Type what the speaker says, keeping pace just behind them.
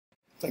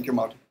Thank you,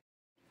 Marty.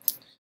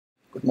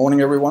 Good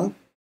morning, everyone.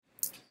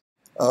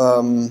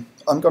 I'm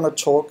going to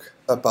talk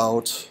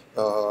about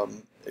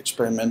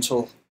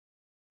experimental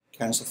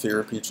cancer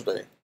therapy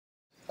today.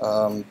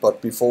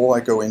 But before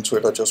I go into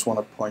it, I just want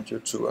to point you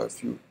to a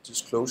few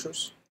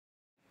disclosures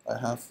I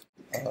have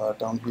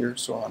down here.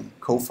 So I'm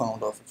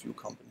co-founder of a few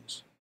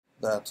companies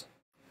that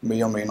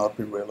may or may not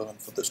be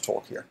relevant for this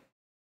talk here.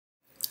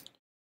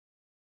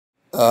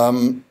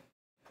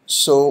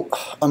 So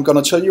I'm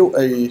going to tell you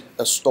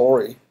a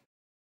story,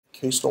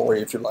 case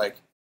story if you like,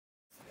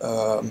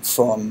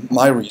 from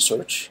my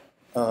research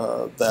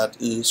that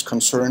is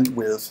concerned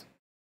with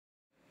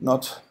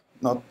not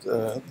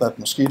that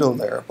mosquito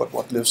there, but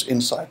what lives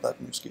inside that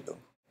mosquito.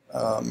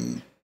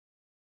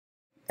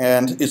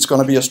 And it's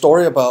going to be a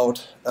story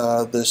about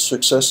the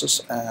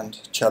successes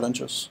and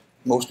challenges,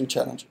 mostly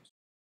challenges,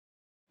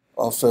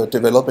 of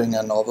developing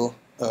a novel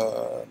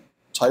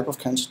type of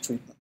cancer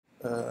treatment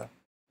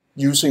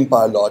using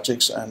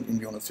biologics and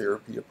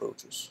immunotherapy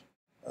approaches.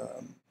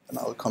 And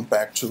I'll come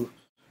back to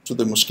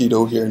the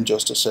mosquito here in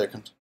just a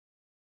second.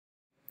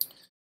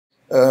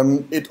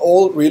 It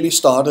all really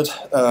started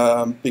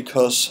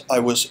because I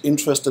was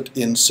interested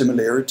in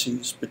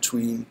similarities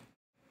between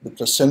the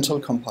placental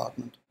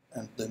compartment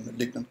and the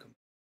malignant compartment.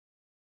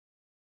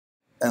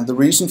 And the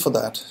reason for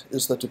that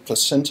is that the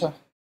placenta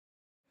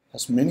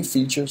has many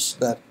features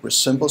that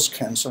resembles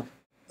cancer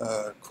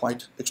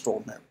quite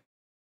extraordinary.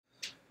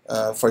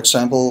 For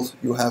example,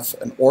 you have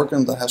an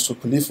organ that has to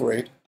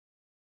proliferate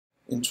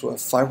into a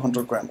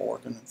 500-gram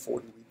organ in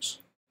 40 weeks.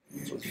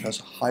 So it has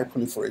a high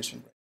proliferation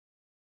rate.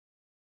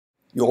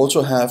 You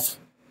also have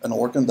an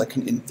organ that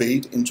can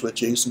invade into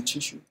adjacent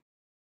tissue.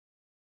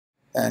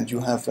 And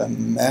you have a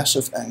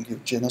massive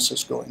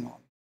angiogenesis going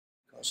on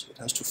because it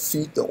has to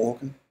feed the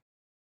organ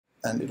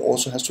and it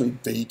also has to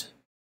evade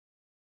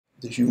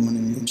the human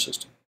immune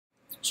system.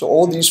 So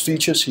all these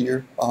features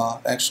here are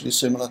actually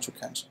similar to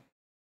cancer.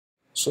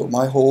 So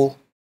my whole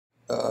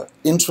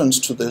entrance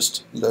to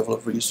this level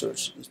of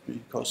research is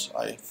because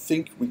I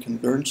think we can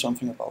learn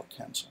something about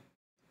cancer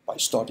by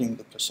studying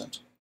the placenta.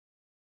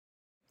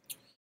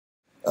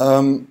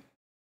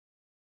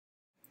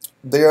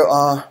 There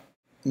are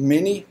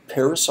many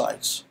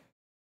parasites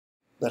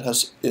that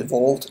has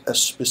evolved a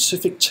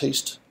specific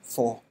taste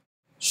for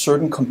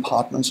certain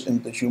compartments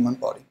in the human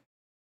body.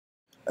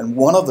 And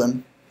one of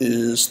them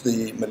is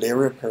the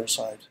malaria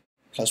parasite,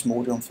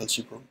 Plasmodium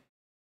falciparum.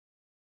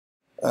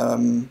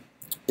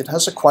 It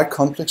has a quite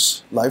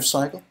complex life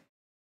cycle,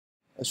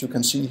 as you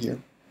can see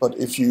here. But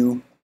if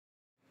you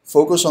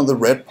focus on the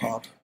red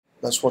part,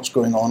 that's what's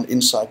going on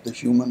inside the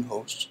human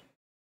host.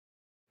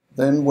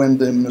 Then when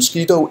the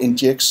mosquito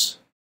injects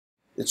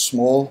its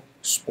small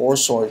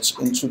sporozoites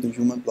into the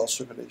human blood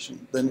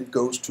circulation, then it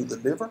goes to the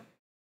liver.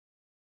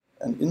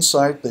 And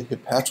inside the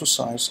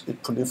hepatocytes,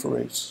 it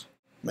proliferates,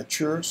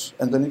 matures,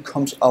 and then it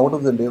comes out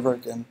of the liver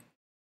again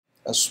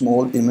as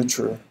small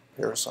immature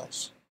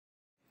parasites.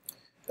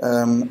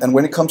 And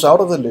when it comes out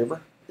of the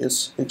liver,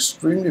 it's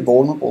extremely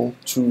vulnerable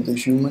to the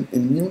human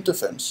immune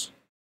defense.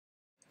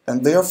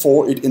 And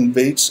therefore, it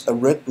invades a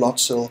red blood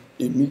cell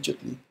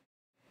immediately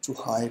to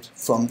hide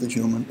from the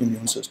human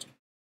immune system.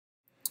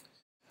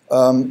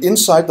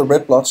 Inside the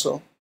red blood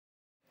cell,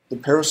 the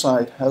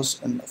parasite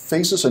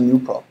faces a new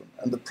problem.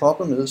 And the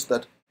problem is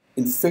that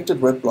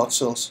infected red blood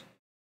cells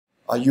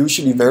are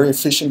usually very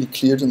efficiently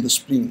cleared in the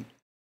spleen.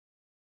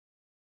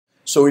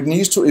 So it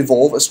needs to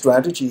evolve a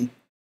strategy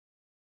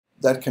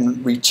that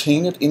can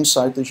retain it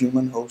inside the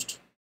human host,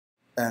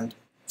 and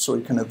so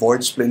it can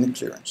avoid splenic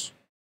clearance.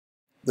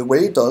 The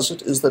way it does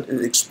it is that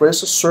it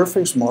expresses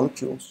surface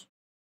molecules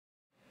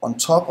on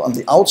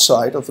the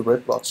outside of the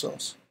red blood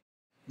cells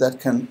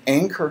that can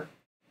anchor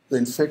the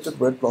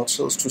infected red blood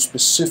cells to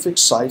specific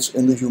sites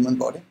in the human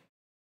body.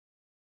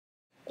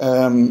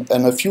 And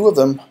a few of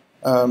them,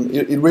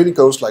 it really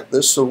goes like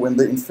this. So when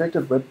the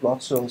infected red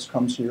blood cells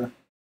comes here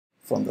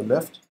from the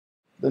left,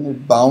 then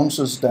it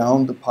bounces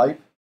down the pipe.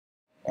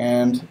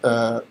 And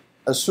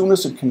as soon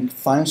as it can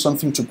find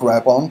something to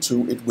grab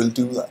onto, it will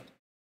do that.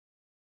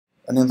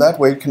 And in that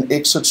way, it can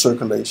exit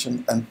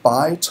circulation and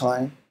buy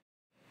time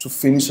to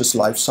finish its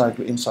life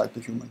cycle inside the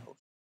human host.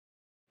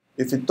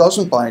 If it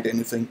doesn't bind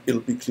anything,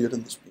 it'll be cleared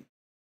in the spleen.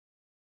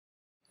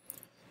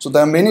 So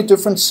there are many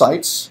different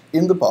sites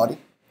in the body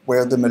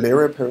where the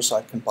malaria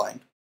parasite can bind.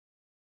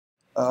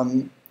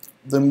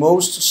 The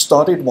most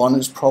studied one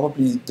is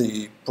probably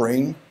the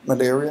brain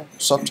malaria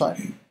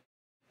subtype,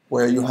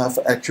 where you have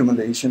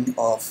accumulation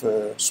of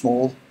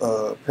small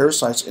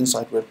parasites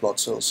inside red blood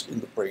cells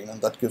in the brain,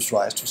 and that gives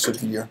rise to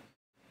severe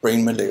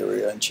brain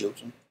malaria in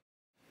children.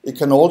 It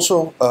can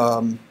also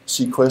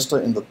sequester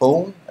in the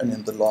bone and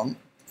in the lung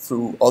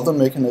through other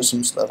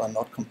mechanisms that are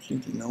not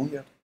completely known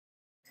yet.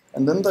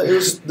 And then there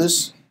is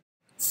this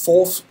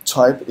fourth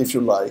type, if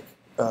you like,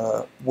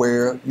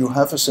 where you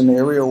have a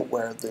scenario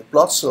where the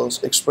blood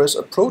cells express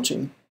a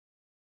protein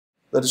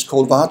that is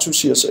called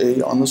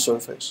VAR2CSA on the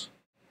surface.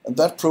 And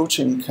that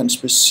protein can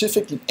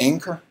specifically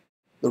anchor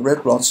the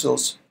red blood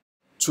cells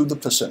to the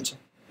placenta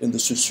in the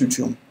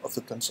syncytium of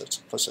the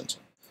placenta.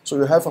 So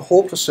you have a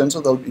whole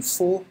placenta that will be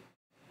full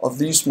of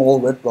these small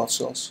red blood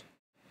cells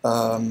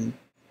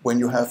when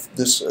you have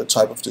this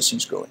type of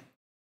disease going.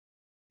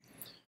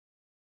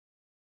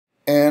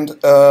 And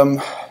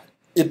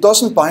it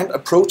doesn't bind a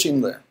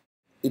protein there.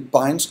 It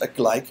binds a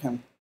glycan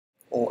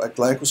or a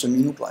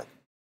glycosaminoglycan.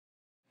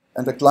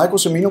 And a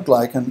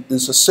glycosaminoglycan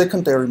is a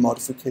secondary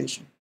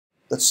modification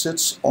that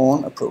sits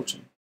on a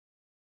protein.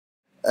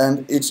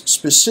 And it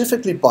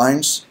specifically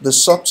binds the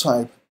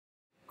subtype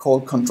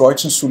called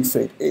chondroitin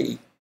sulfate A,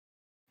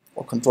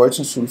 or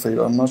chondroitin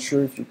sulfate. I'm not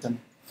sure if you can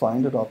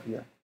find it up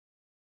here.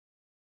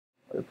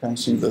 You can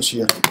see this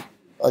here.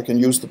 I can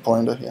use the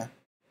pointer here.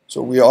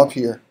 So we are up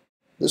here,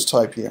 this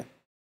type here.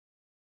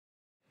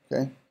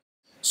 Okay.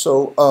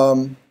 So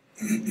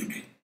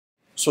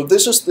so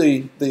this is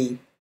the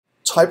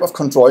type of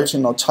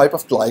chondroitin or type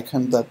of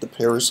glycan that the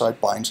parasite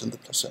binds in the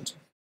placenta.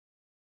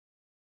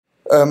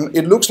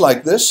 It looks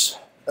like this.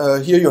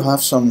 Here you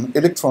have some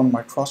electron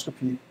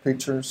microscopy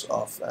pictures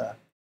of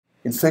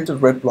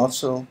infected red blood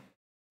cell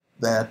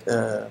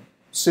that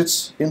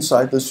sits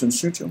inside the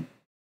syncytium.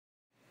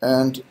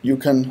 And you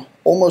can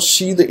almost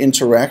see the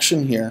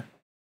interaction here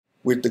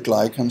with the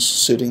glycans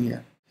sitting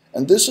here.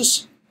 And this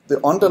is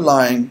the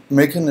underlying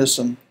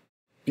mechanism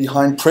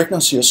behind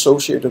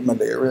pregnancy-associated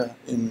malaria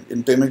in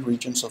endemic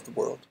regions of the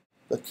world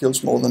that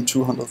kills more than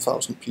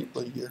 200,000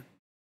 people a year.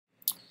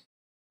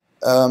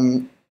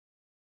 Chondroitin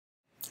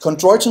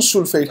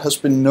sulfate has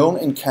been known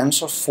in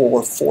cancer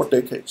for 4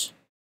 decades.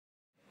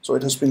 So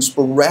it has been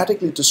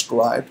sporadically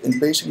described in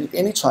basically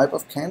any type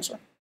of cancer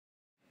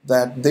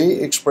that they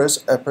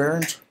express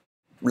aberrant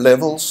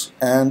levels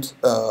and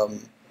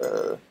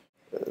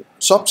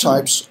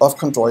subtypes of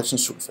chondroitin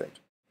sulfate.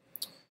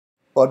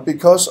 But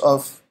because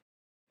of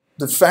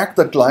the fact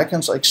that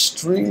glycans are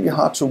extremely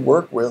hard to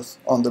work with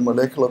on the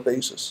molecular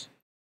basis,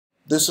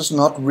 this has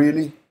not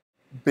really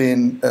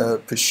been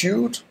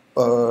pursued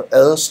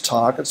as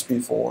targets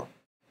before,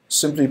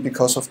 simply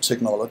because of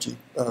technology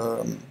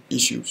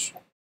issues.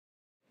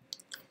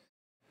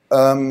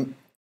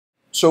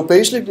 So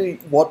basically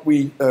what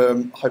we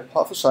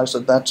hypothesized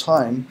at that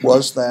time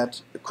was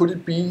that could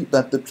it be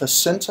that the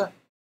placenta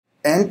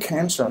and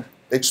cancer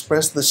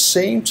express the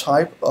same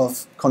type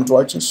of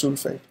chondroitin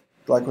sulfate,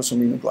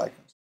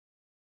 glycosaminoglycans,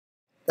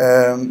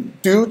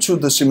 due to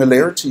the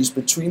similarities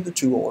between the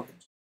two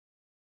organs.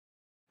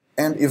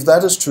 And if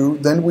that is true,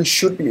 then we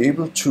should be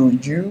able to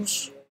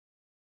use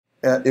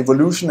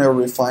evolutionary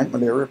refined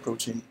malaria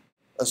protein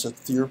as a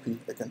therapy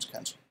against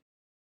cancer.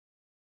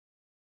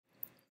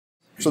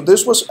 So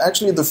this was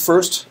actually the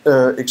first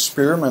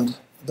experiment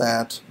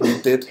that we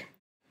did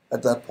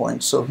at that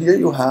point. So here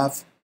you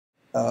have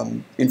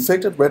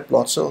infected red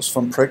blood cells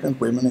from pregnant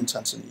women in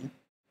Tanzania.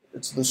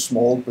 It's the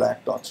small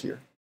black dots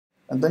here.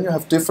 And then you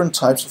have different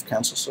types of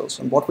cancer cells.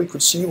 And what we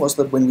could see was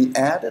that when we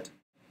added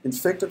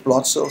infected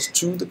blood cells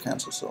to the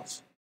cancer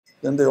cells,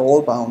 then they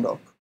all bound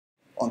up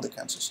on the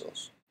cancer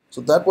cells.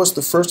 So that was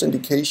the first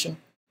indication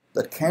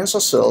that cancer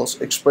cells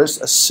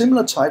expressed a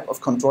similar type of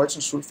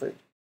chondroitin sulfate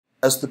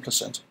as the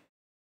placenta.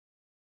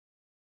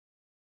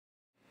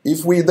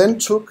 If we then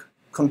took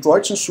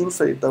chondroitin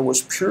sulfate that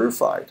was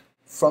purified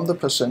from the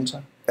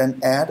placenta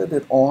and added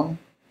it on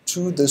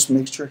to this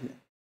mixture here,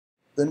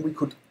 then we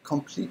could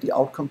completely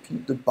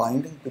outcompete the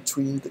binding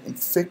between the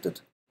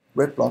infected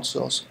red blood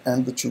cells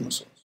and the tumor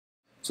cells.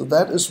 So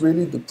that is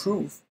really the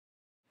proof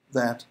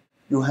that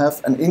you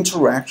have an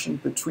interaction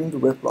between the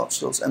red blood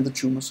cells and the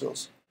tumor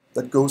cells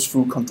that goes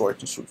through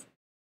chondroitin sulfate.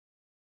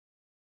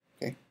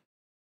 Okay.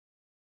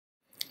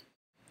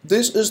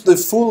 This is the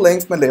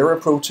full-length malaria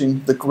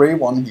protein, the gray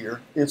one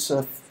here. It's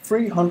a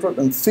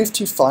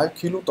 355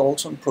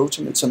 kilodalton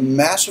protein. It's a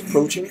massive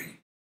protein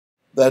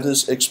that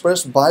is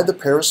expressed by the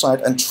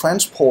parasite and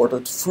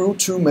transported through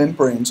 2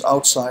 membranes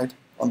outside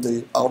on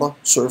the outer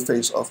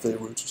surface of the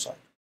erythrocyte.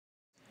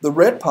 The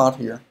red part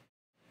here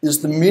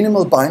is the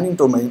minimal binding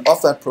domain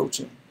of that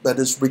protein that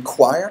is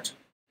required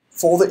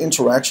for the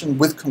interaction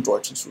with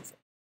chondroitin sulfate.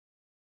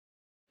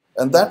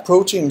 And that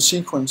protein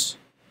sequence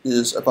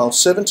is about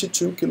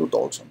 72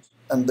 kilodaltons,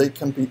 and it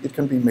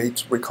can be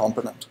made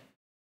recombinant.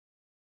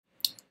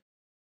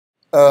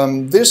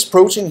 This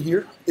protein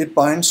here, it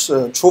binds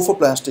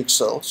trophoblastic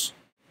cells,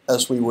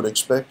 as we would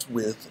expect,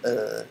 with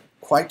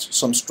quite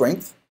some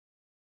strength.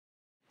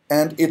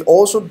 And it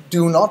also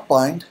do not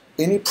bind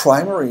any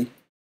primary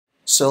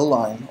cell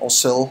line or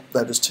cell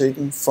that is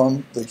taken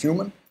from the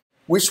human,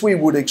 which we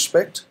would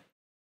expect,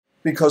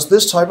 because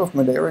this type of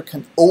malaria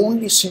can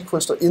only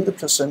sequester in the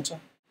placenta,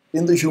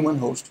 in the human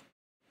host.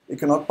 It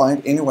cannot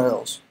bind anywhere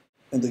else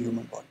in the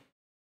human body.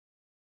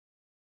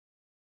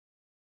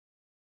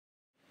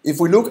 If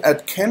we look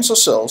at cancer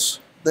cells,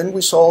 then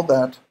we saw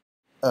that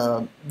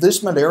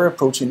this malaria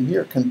protein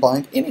here can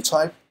bind any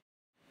type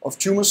of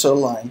tumor cell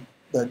line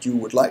that you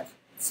would like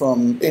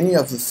from any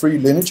of the 3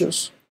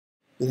 lineages,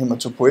 the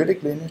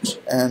hematopoietic lineage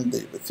and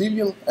the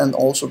epithelial and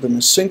also the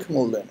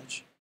mesenchymal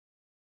lineage.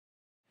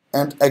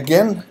 And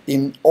again,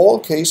 in all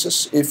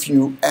cases, if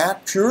you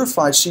add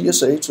purified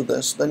CSA to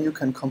this, then you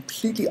can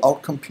completely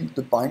outcompete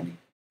the binding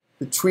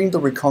between the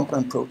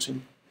recombinant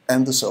protein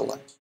and the cell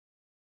lines.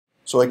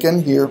 So again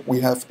here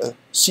we have a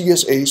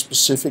CSA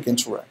specific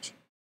interaction.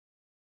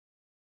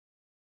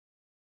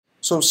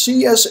 So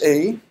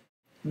CSA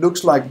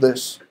looks like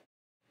this.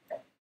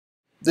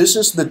 This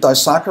is the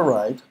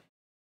disaccharide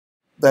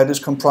that is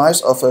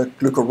comprised of a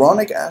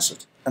glucuronic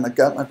acid and a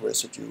GalNAc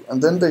residue.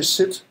 And then they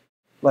sit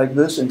like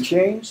this in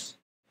chains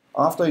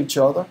after each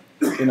other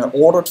in an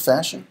ordered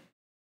fashion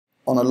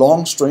on a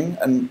long string.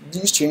 And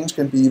these chains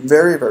can be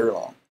very, very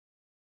long.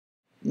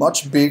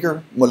 Much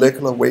bigger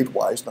molecular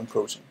weight-wise than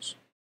proteins.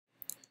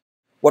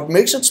 What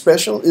makes it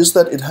special is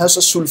that it has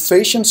a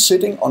sulfation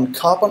sitting on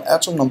carbon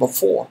atom number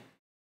 4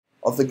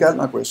 of the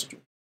GalNAc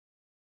residue.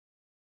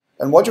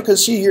 And what you can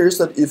see here is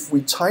that if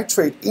we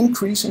titrate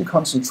increasing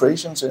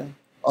concentrations in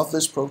of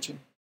this protein,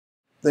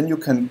 then you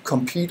can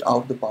compete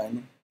out the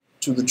binding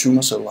to the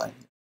tumor cell line.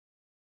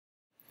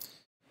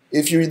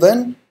 If you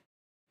then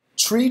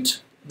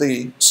treat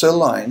the cell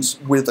lines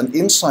with an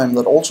enzyme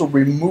that also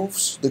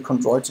removes the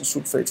chondroitin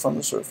sulfate from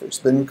the surface,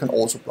 then you can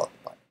also block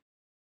the binding.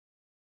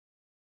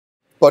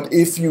 But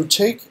if you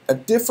take a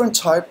different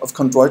type of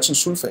chondroitin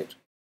sulfate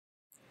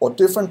or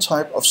different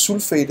type of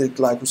sulfated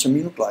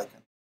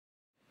glycosaminoglycan,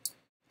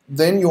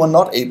 then you are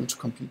not able to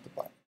compete the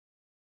binding.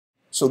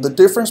 So the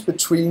difference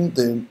between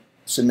the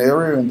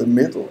scenario in the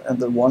middle and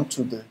the one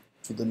to the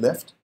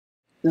left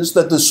is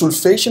that the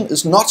sulfation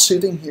is not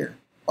sitting here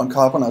on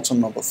carbon atom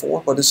number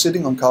 4, but is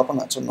sitting on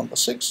carbon atom number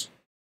 6.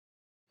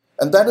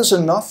 And that is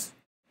enough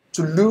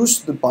to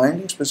lose the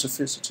binding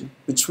specificity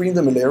between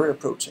the malaria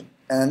protein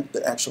and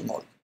the actual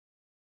molecule.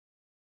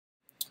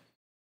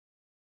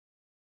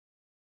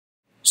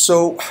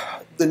 So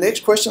the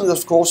next question is,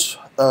 of course,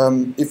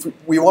 if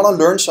we want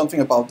to learn something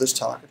about this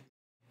target,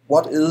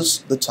 what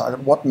is the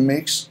target? What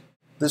makes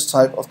this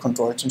type of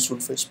chondroitin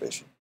sulfate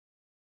special?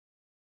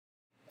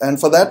 And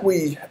for that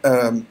we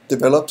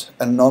developed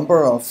a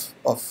number of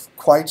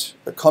quite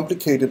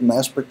complicated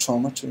mass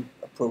spectrometry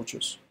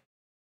approaches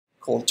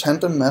called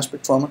tandem mass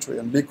spectrometry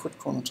and liquid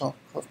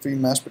chromatography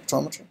mass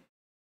spectrometry.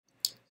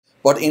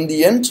 But in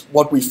the end,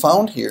 what we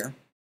found here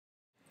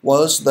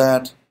was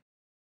that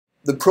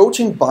the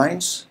protein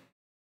binds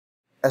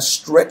a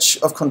stretch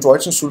of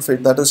chondroitin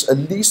sulfate that is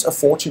at least a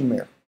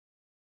 14-mer.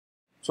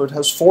 So it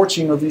has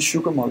 14 of these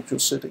sugar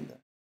molecules sitting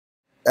there.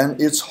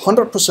 And it's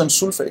 100%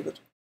 sulfated.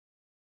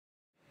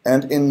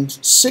 And in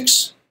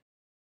 6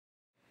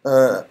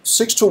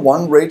 to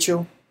 1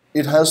 ratio,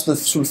 it has the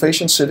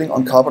sulfation sitting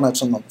on carbon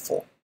atom number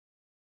 4.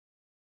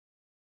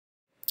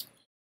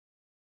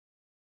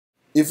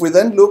 If we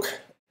then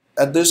look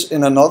at this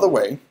in another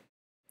way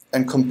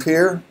and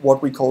compare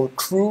what we call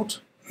crude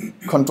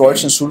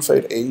chondroitin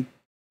sulfate A,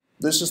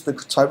 this is the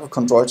type of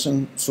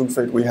chondroitin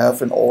sulfate we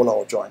have in all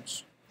our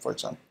joints, for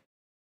example.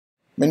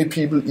 Many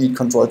people eat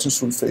chondroitin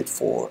sulfate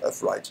for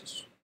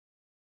arthritis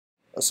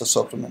as a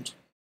supplement.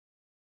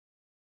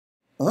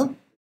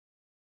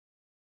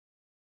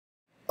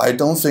 I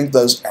don't think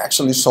there's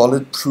actually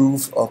solid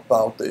proof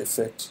about the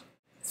effect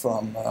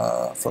from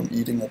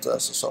eating it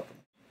as a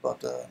supplement,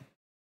 but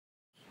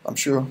I'm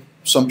sure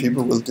some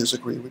people will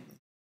disagree with me.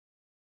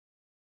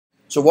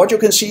 So what you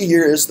can see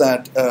here is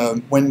that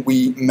when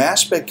we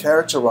mass spec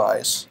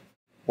characterize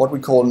what we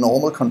call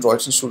normal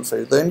chondroitin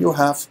sulfate, then you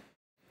have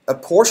a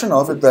portion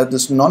of it that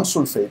is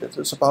non-sulfated,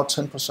 it's about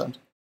 10%.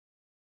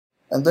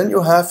 And then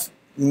you have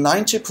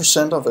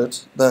 90% of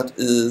it that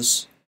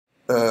is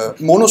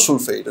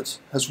monosulfated,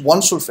 has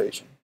one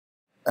sulfation,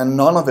 and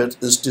none of it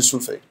is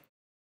disulfated.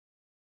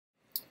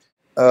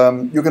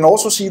 You can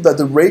also see that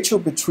the ratio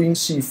between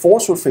C4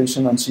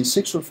 sulfation and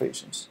C6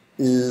 sulfations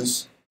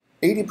is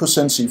 80%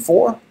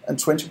 C4 and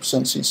 20%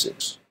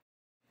 C6.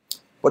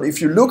 But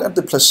if you look at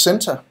the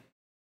placenta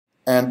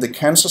and the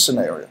cancer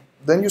scenario,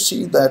 then you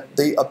see that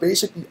they are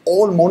basically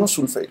all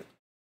monosulfated.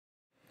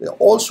 They are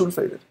all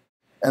sulfated.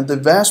 And the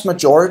vast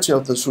majority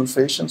of the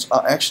sulfations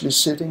are actually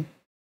sitting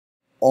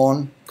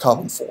on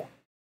carbon 4.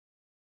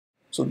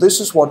 So this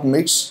is what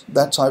makes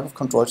that type of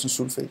chondroitin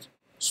sulfate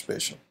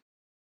special.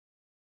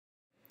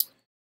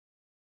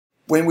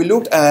 When we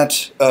looked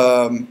at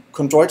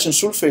chondroitin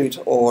sulfate,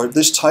 or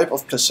this type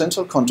of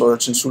placental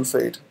chondroitin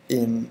sulfate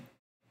in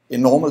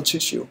normal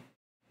tissue,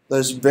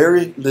 there's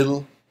very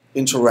little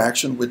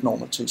interaction with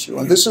normal tissue.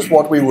 And this is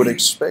what we would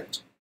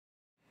expect,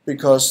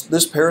 because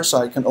this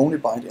parasite can only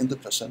bind in the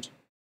placenta.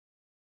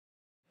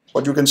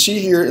 But you can see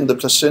here in the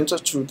placenta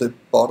to the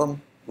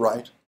bottom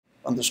right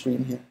on the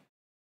screen here,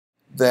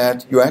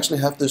 that you actually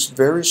have this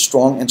very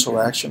strong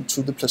interaction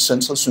to the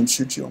placental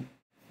syncytium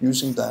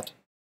using that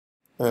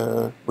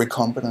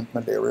recombinant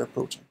malaria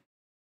protein.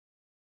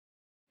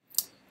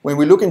 When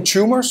we look in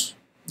tumors,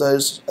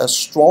 there's a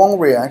strong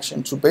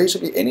reaction to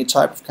basically any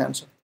type of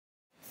cancer.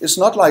 It's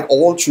not like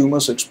all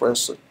tumors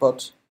express it,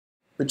 but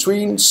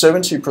between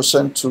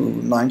 70% to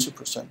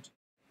 90%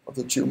 of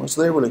the tumors,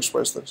 they will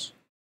express this.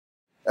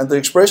 And the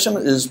expression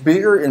is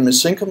bigger in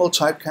mesenchymal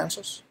type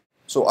cancers,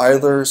 so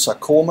either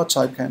sarcoma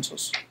type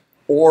cancers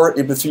or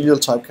epithelial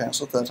type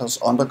cancer that has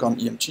undergone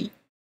EMT,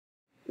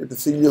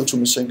 epithelial to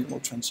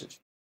mesenchymal transition.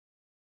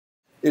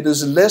 It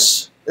is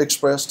less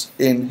expressed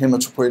in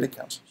hematopoietic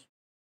cancers.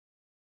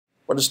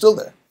 but it's still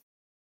there.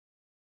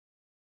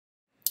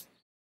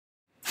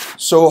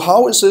 So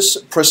how is this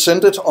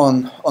presented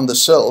on the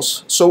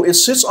cells? So it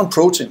sits on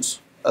proteins,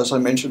 as I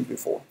mentioned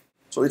before.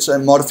 So it's a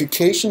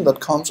modification that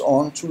comes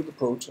on to the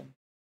protein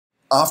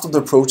after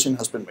the protein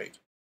has been made.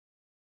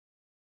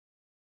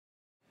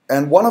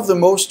 And one of the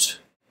most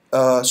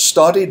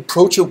studied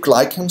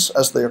proteoglycans,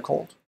 as they are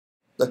called,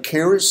 that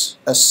carries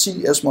a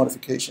CS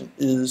modification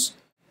is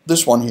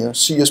this one here,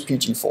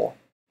 CSPG4,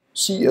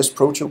 CS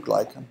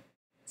proteoglycan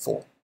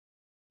 4.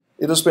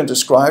 It has been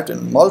described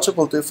in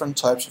multiple different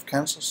types of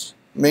cancers,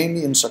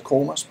 mainly in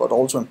sarcomas, but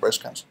also in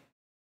breast cancer.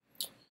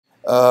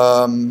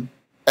 And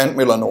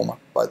melanoma,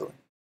 by the way.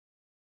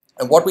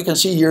 And what we can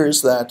see here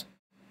is that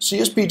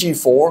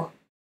CSPG4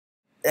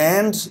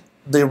 and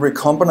the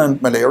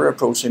recombinant malaria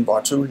protein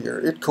VAR2 here,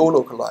 it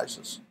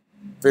co-localizes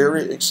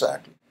very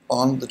exactly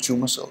on the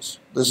tumor cells.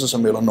 This is a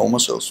melanoma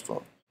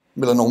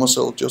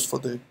cell just for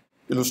the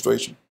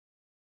illustration.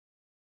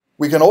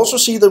 We can also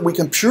see that we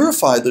can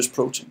purify this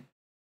protein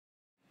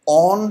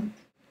on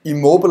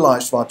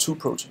immobilized VAR2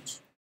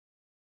 proteins.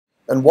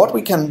 And what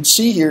we can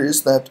see here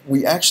is that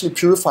we actually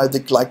purify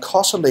the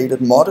glycosylated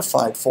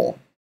modified form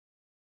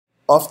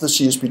of the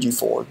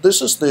CSPG4.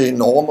 This is the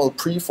normal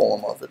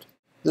pre-form of it.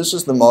 This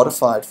is the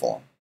modified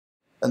form.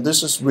 And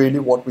this is really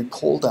what we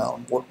pull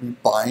down, what we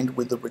bind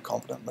with the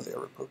recombinant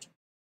malaria protein.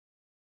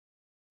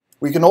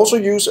 We can also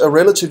use a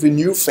relatively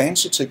new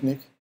fancy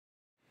technique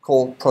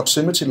called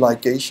proximity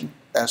ligation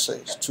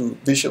assays to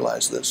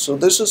visualize this. So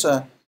this is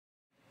a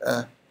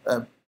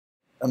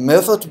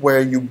method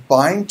where you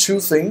bind two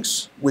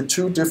things with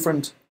two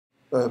different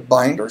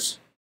binders,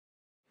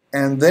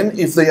 and then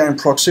if they are in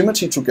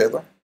proximity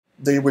together,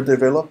 they will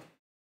develop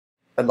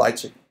a light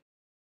signal.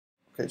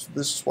 Okay, so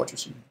this is what you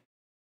see.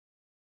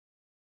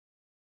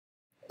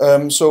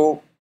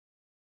 So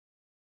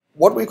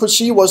what we could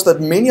see was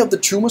that many of the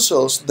tumor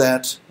cells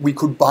that we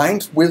could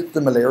bind with the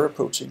malaria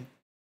protein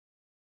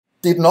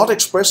did not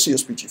express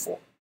CSPG4.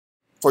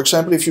 For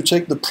example, if you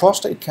take the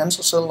prostate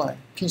cancer cell line,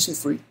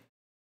 PC3,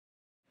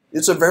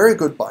 it's a very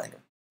good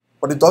binder,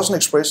 but it doesn't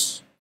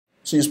express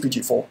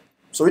CSPG4.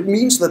 So it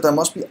means that there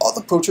must be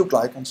other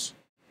proteoglycans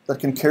that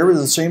can carry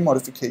the same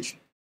modification.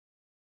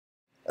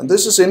 And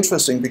this is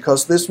interesting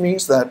because this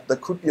means that there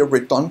could be a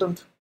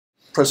redundant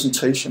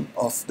presentation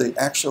of the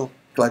actual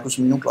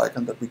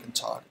glycosaminoglycan that we can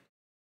target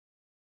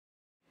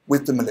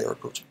with the malaria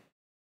protein.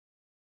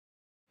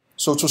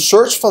 So to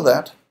search for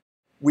that,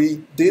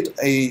 we did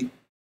a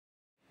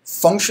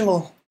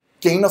functional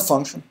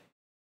gain-of-function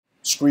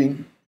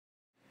screen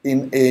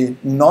in a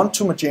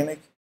non-tumorigenic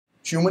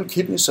human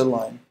kidney cell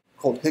line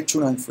called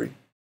HEC293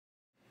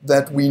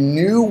 that we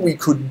knew we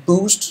could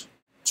boost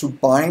to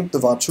bind the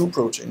VAR2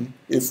 protein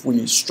if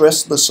we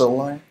stress the cell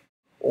line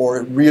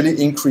or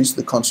really increase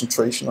the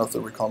concentration of the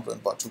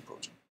recombinant VAR2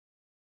 protein.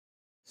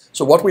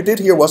 So what we did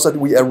here was that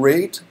we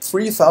arrayed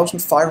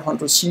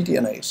 3,500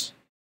 cDNAs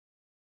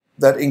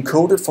that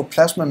encoded for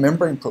plasma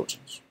membrane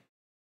proteins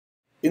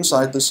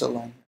inside the cell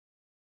line.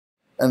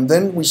 And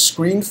then we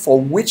screened for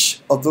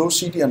which of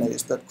those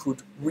cDNAs that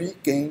could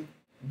regain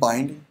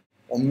binding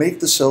or make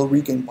the cell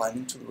regain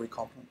binding to the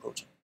recombinant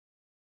protein.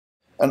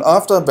 And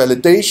after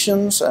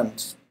validations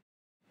and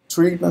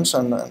treatments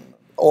and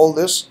all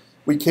this,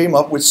 we came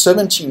up with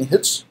 17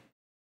 hits.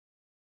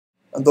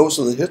 And those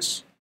are the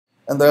hits.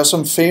 And there are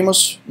some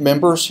famous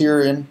members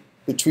here in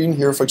between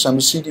here. For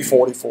example,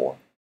 CD44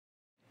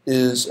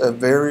 is a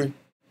very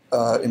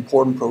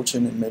important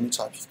protein in many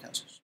types of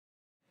cancers.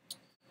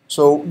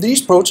 So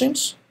these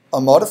proteins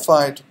are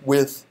modified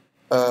with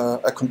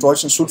a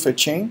chondroitin sulfate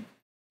chain,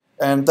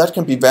 and that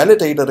can be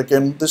validated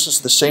again. This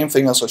is the same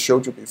thing as I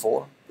showed you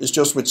before. It's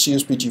just with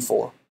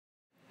CSPG4,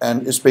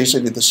 and it's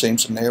basically the same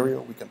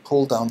scenario. We can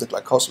pull down the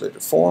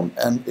glycosylated form,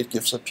 and it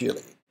gives a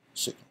PLA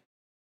signal.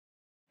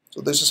 So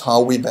this is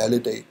how we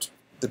validate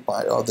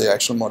the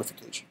actual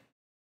modification.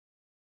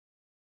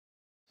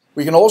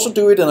 We can also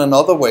do it in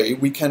another way.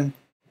 We can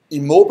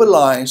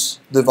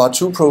immobilize the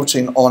VAR2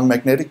 protein on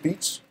magnetic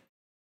beads.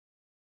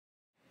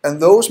 And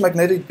those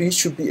magnetic beads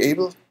should be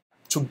able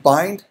to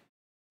bind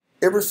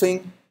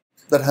everything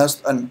that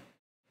has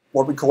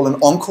what we call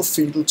an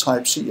oncofetal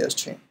type CS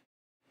chain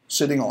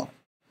sitting on it.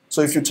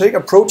 So if you take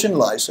a protein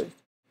lysate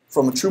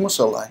from a tumor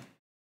cell line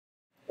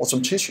or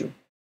some tissue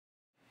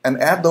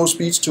and add those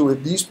beads to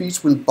it, these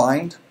beads will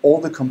bind all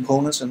the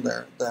components in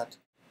there that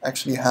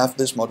actually have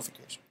this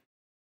modification,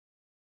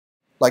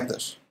 like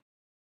this.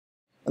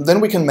 And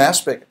then we can mass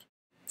spec it,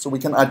 so we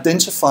can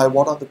identify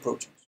what are the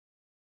proteins.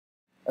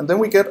 And then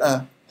we get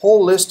a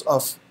whole list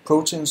of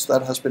proteins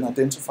that has been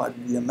identified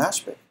via mass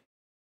spec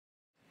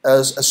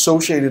as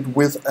associated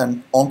with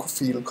an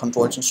oncofetal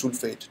chondroitin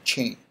sulfate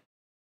chain.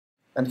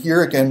 And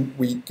here again,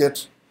 we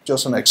get,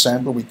 just an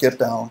example, we get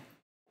down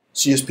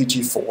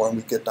CSPG4 and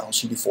we get down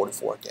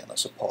CD44 again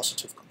as a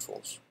positive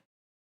controls.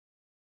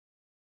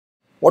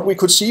 What we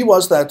could see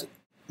was that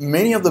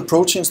many of the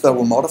proteins that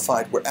were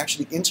modified were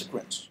actually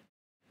integrins.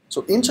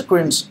 So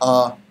integrins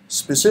are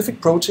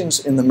specific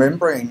proteins in the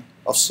membrane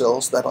of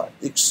cells that are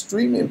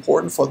extremely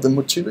important for the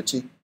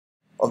motility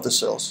of the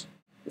cells.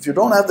 If you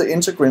don't have the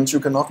integrins, you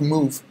cannot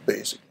move,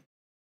 basically,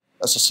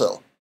 as a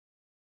cell.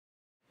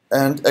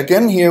 And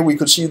again here we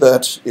could see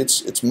that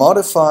it's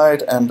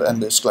modified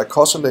and it's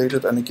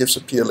glycosylated and it gives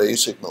a PLA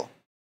signal.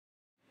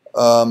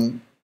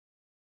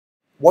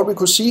 What we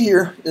could see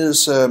here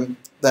is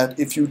that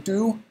if you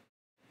do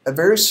a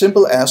very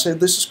simple assay,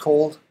 this is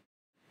called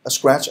a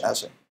scratch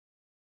assay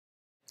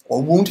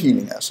or wound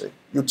healing assay.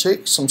 You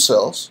take some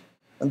cells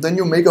and then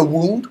you make a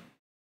wound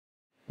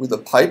with a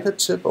pipette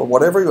tip or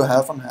whatever you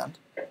have on hand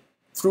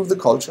through the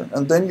culture,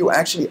 and then you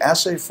actually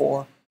assay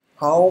for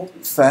how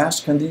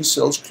fast can these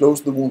cells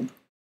close the wound.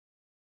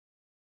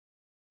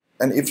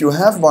 And if you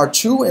have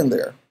VAR2 in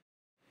there,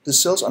 the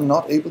cells are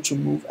not able to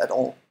move at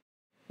all.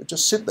 They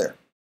just sit there.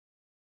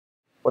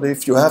 But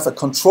if you have a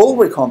control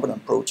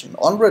recombinant protein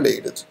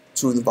unrelated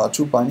to the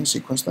VAR2 binding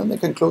sequence, then they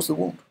can close the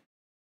wound.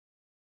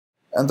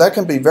 And that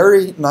can be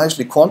very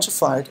nicely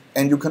quantified,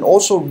 and you can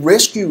also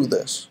rescue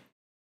this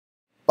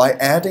by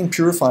adding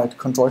purified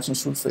chondroitin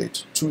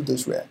sulfate to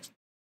this reaction.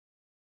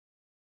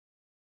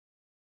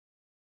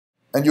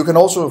 And you can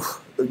also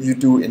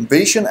do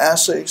invasion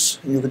assays,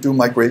 and you can do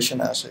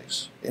migration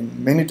assays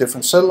in many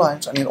different cell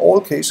lines, and in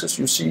all cases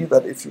you see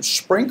that if you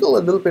sprinkle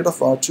a little bit of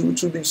VAR2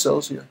 to these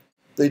cells here,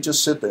 they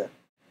just sit there,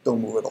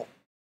 don't move at all.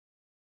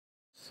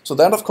 So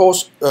that of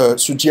course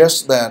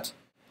suggests that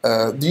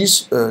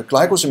these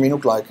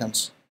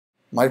glycosaminoglycans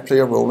might play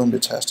a role in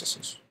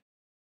metastasis.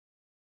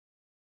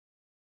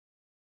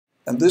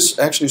 And this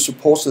actually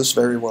supports this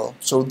very well.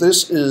 So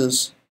this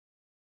is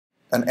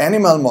an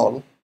animal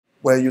model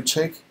where you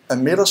take a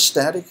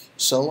metastatic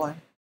cell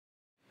line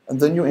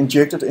and then you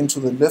inject it into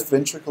the left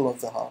ventricle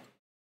of the heart.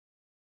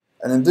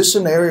 And in this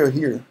scenario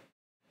here,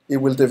 it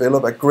will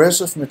develop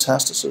aggressive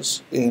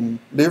metastasis in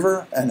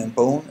liver and in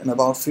bone in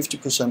about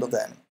 50% of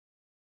the animal.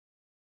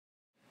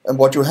 And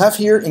what you have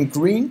here in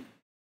green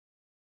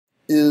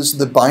is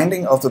the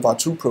binding of the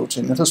VAR2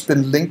 protein. It has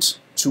been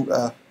linked to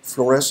a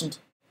fluorescent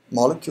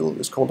molecule.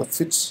 It's called a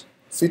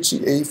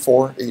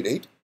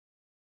FITC-A488.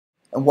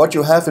 And what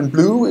you have in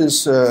blue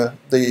is the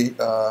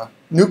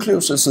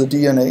nucleus, is the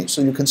DNA,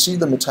 so you can see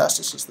the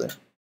metastasis there.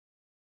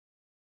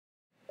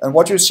 And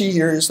what you see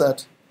here is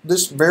that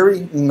this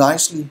very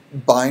nicely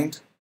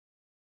bind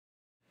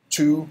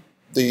to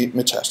the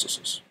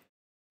metastasis.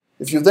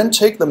 If you then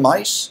take the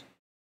mice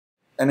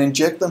and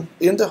inject them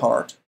in the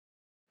heart,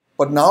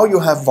 but now you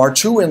have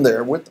VAR2 in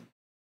there with them.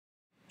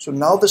 So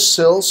now the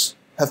cells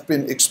have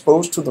been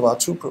exposed to the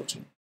VAR2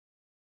 protein.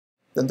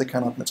 Then they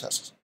cannot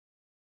metastasize.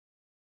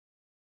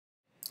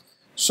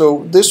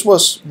 So this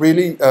was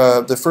really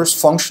the first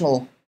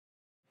functional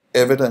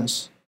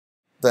evidence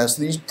that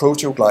these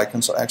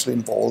proteoglycans are actually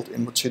involved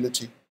in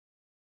motility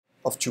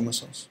of tumor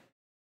cells.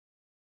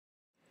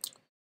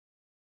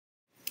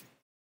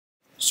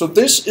 So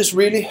this is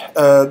really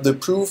the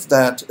proof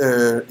that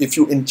if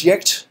you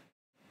inject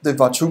the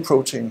VAR2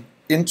 protein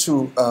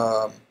into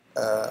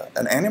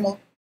an animal,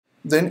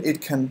 then it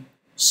can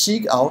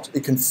seek out,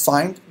 it can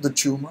find the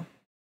tumor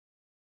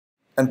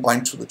and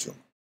bind to the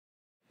tumor.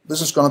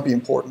 This is going to be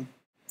important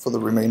for the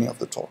remaining of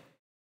the talk.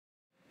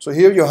 So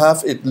here you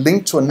have it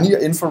linked to a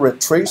near-infrared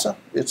tracer.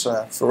 It's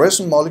a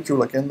fluorescent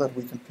molecule, again, that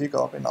we can pick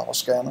up in our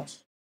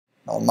scanners,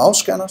 our mouse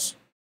scanners.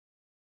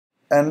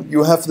 And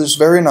you have this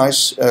very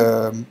nice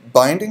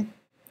binding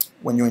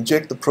when you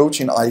inject the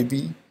protein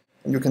IV,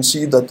 and you can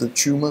see that the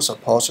tumors are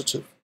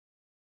positive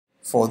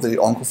for the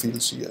oncofetal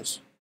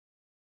CS.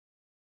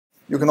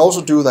 You can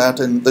also do that,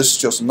 and this is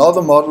just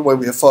another model where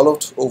we have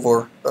followed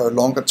over a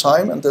longer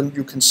time, and then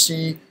you can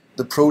see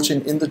the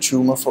protein in the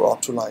tumor for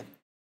up to like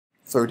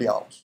 30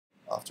 hours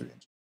after the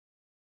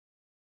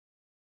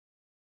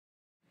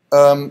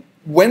injection.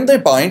 When they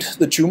bind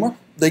the tumor,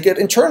 they get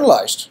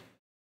internalized.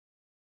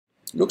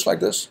 It looks like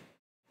this.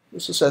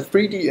 This is a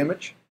 3D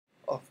image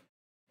of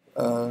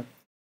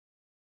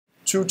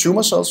two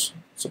tumor cells,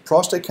 so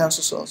prostate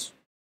cancer cells,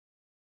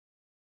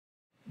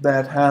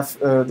 that have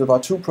the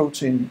VAR2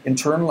 protein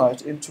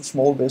internalized into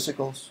small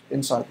vesicles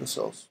inside the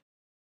cells,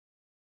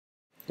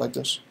 like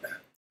this.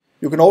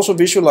 You can also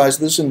visualize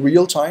this in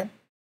real time.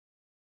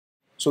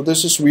 So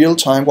this is real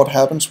time what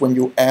happens when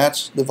you add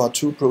the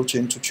VAR2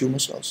 protein to tumor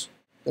cells.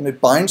 Then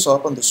it binds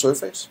up on the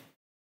surface,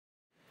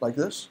 like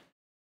this.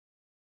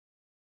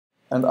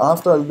 And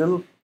after a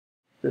little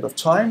bit of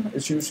time,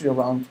 it's usually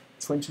around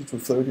 20 to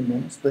 30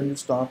 minutes, then you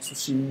start to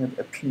see it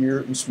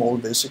appear in small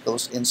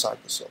vesicles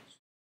inside the cells.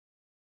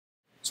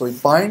 So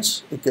it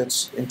binds, it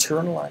gets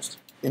internalized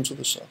into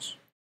the cells.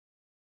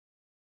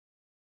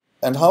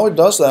 And how it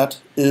does that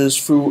is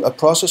through a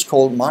process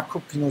called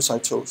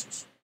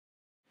macropinocytosis.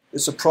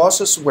 It's a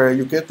process where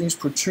you get these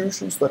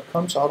protrusions that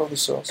comes out of the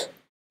cells,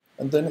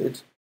 and then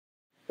it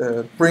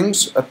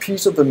brings a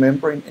piece of the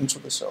membrane into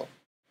the cell,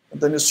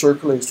 and then it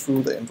circulates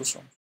through the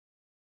endosome,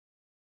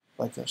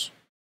 like this.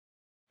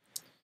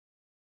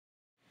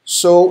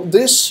 So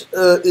this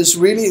is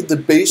really the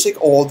basic,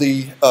 or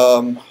the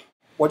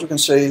what you can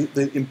say,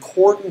 the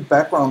important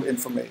background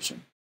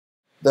information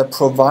that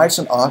provides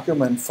an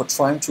argument for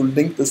trying to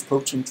link this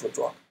protein to a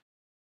drug.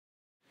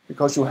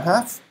 Because you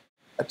have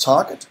a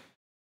target,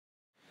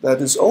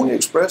 that is only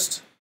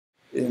expressed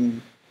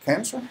in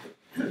cancer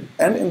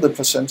and in the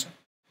placenta.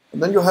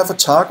 And then you have a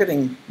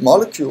targeting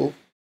molecule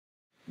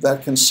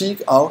that can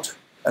seek out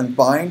and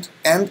bind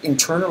and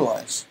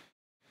internalize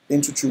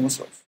into tumor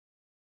cells.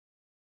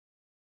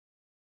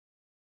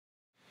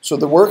 So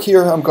the work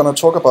here I'm going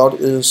to talk about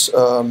is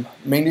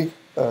mainly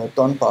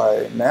done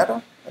by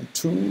Nader and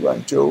Tu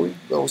and Joey.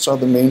 Those are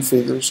the main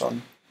figures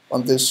on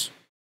this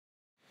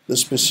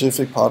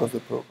specific part of the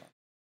program.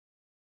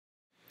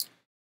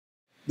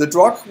 The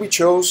drug we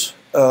chose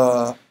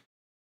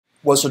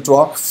was a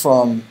drug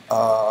from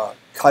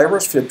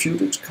Kairos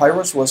Therapeutics.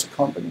 Kairos was a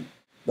company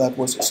that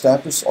was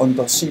established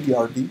under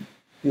CDRD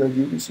here at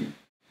UBC.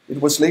 It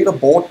was later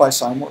bought by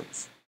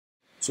Zymeworks.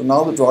 So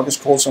now the drug is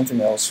called something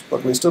else,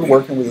 but we're still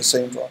working with the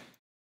same drug.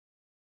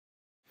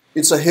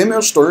 It's a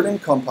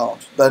homeostatin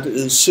compound that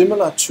is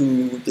similar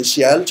to the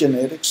Cial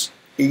Genetics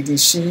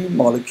ADC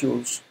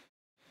molecules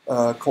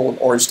called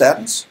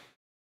auristatins.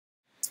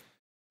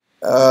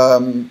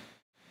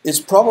 It's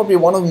probably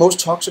one of the most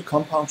toxic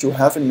compounds you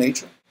have in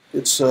nature.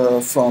 It's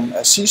from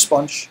a sea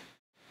sponge,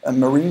 a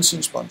marine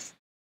sea sponge.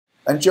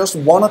 And just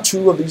one or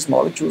two of these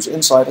molecules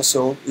inside a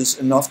cell is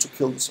enough to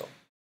kill the cell.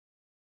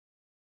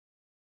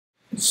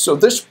 So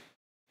this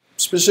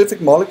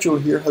specific molecule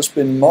here has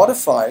been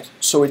modified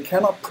so it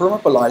cannot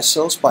permeabilize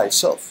cells by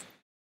itself.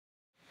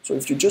 So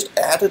if you just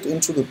add it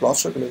into the blood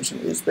circulation,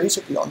 it's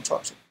basically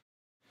untoxic.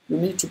 You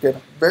need to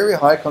get very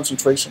high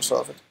concentrations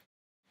of it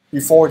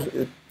before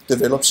it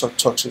develops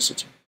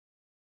toxicity.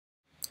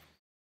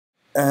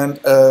 And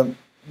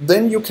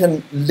then you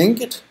can link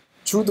it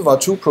to the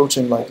VAR2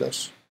 protein like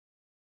this.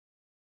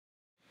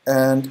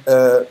 And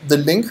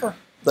the linker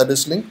that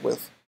is linked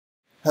with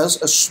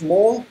has a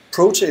small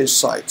protease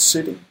site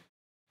sitting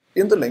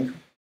in the linker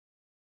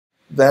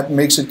that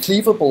makes it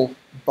cleavable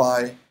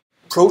by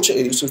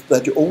proteases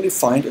that you only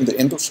find in the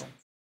endosome.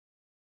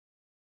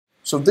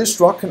 So this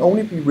drug can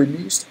only be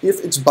released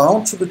if it's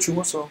bound to the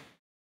tumor cell,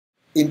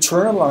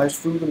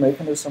 internalized through the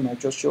mechanism I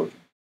just showed you,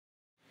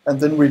 and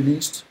then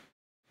released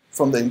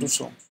from the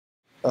endosome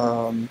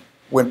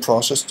when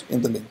processed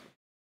in the linker.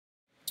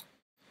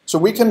 So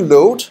we can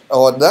load,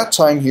 or at that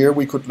time here,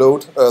 we could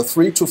load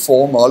 3 to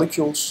 4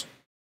 molecules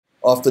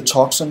of the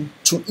toxin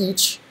to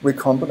each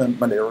recombinant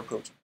malaria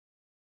protein.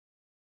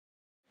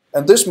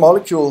 And this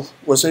molecule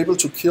was able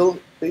to kill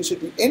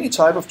basically any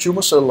type of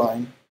tumor cell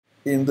line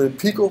in the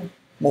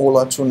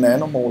picomolar to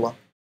nanomolar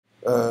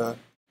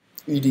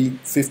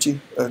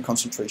ED50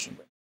 concentration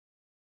range.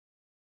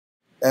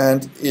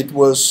 And it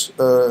was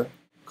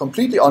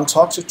completely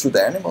untoxic to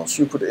the animals.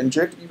 You could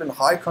inject even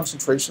high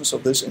concentrations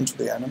of this into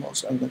the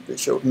animals, and they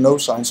showed no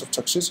signs of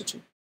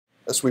toxicity,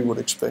 as we would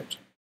expect.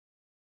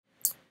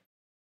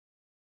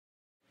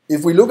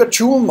 If we look at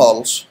tumor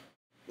models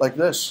like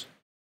this,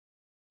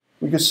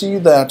 we can see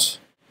that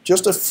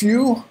just a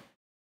few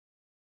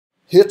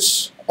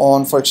hits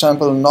on, for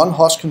example,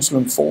 non-Hodgkin's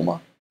lymphoma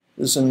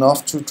is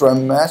enough to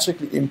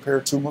dramatically impair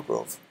tumor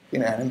growth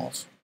in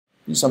animals.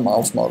 These are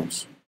mouse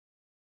models.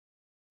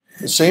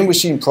 The same we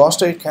see in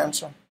prostate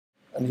cancer,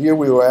 and here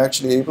we were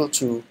actually able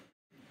to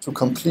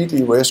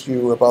completely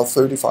rescue about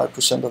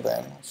 35% of the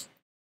animals.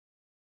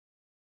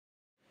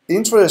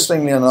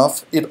 Interestingly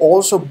enough, it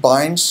also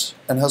binds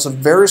and has a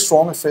very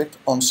strong effect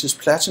on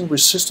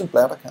cisplatin-resistant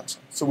bladder cancer.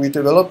 So we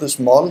developed this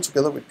model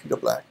together with Peter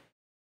Black,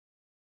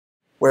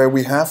 where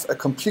we have a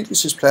completely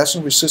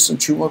cisplatin-resistant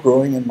tumor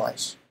growing in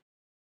mice.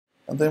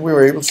 And then we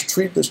were able to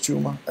treat this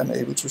tumor and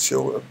able to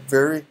show a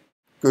very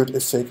good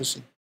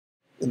efficacy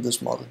in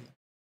this model.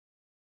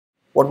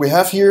 What we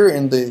have here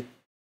in the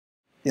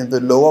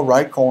lower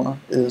right corner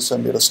is a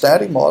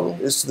metastatic model.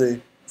 It's the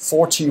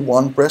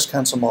 4T1 breast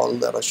cancer model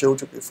that I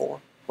showed you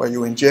before, where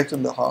you inject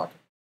in the heart.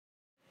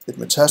 It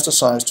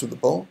metastasized to the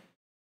bone.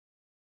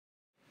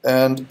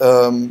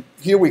 And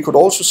here we could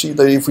also see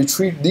that if we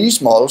treat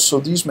these models, so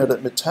these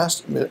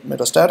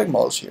metastatic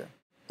models here,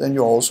 then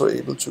you're also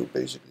able to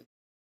basically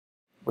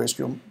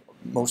rescue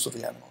most of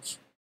the animals.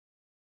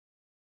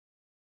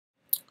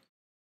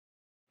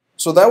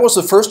 So that was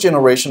the first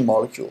generation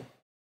molecule.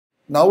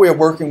 Now we are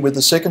working with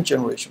the second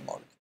generation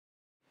molecule.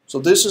 So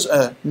this is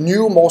a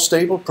new, more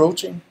stable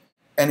protein,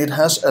 and it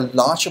has a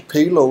larger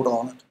payload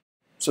on it.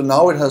 So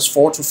now it has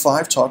 4 to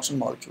 5 toxin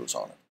molecules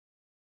on it.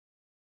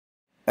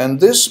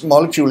 And this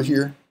molecule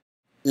here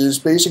is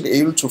basically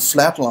able to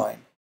flatline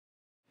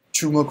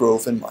tumor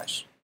growth in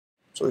mice.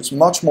 So it's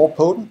much more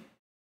potent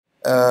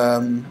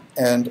and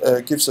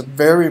gives a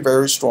very,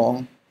 very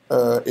strong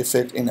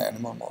effect in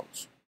animal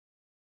models.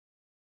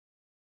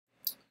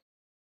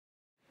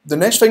 The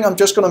next thing I'm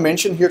just going to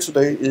mention here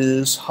today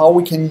is how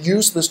we can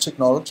use this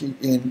technology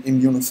in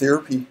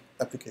immunotherapy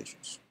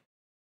applications.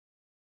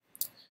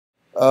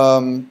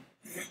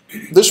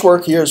 This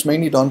work here is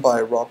mainly done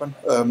by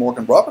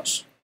Morgan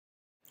Roberts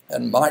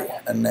and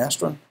Mai and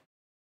Nastran.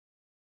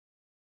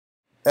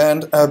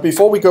 And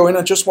before we go in,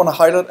 I just want to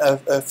highlight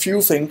a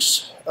few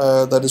things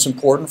that is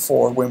important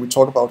for when we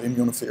talk about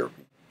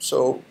immunotherapy.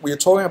 So we are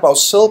talking about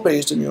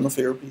cell-based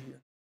immunotherapy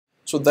here.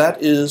 So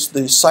that is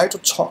the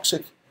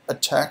cytotoxic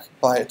attack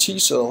by a T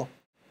cell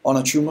on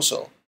a tumor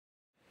cell.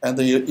 and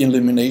the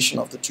elimination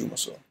of the tumor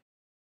cell.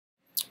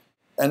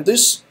 And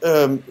this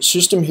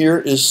system here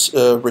is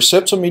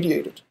receptor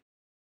mediated.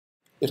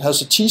 It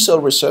has a T cell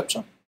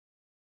receptor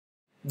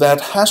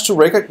that has to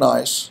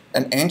recognize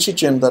an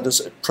antigen that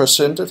is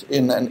presented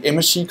in an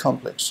MHC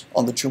complex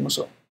on the tumor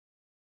cell.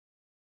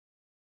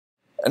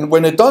 And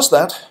when it does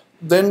that,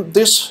 then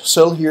this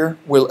cell here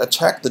will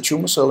attack the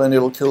tumor cell and it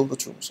will kill the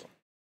tumor cell.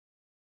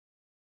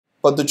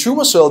 But the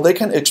tumor cell, they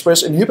can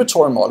express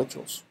inhibitory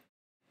molecules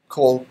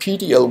called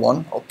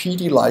PDL1 or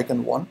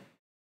PD-ligand 1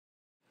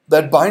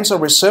 that binds a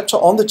receptor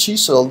on the T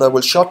cell that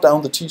will shut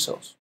down the T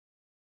cells.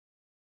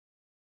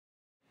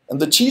 And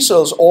the T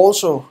cells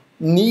also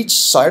need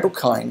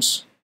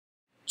cytokines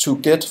to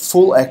get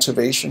full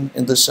activation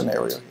in this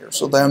scenario here.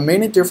 So there are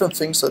many different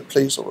things that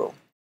plays a role.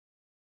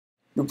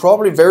 You're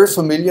probably very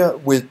familiar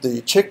with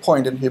the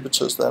checkpoint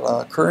inhibitors that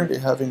are currently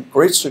having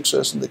great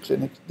success in the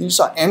clinic. These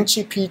are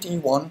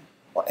anti-PD-1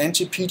 or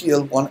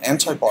anti-PDL1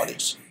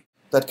 antibodies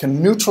that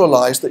can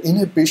neutralize the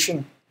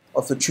inhibition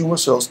of the tumor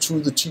cells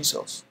to the T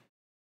cells.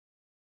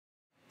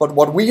 But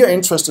what we are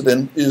interested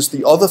in is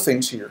the other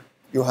things here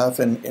you have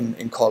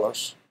in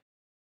colors.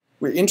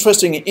 We're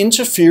interested in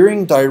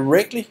interfering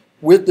directly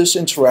with this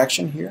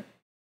interaction here.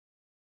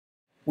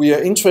 We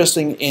are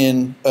interested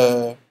in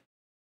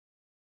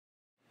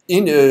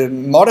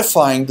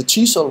modifying the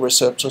T cell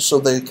receptor so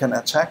they can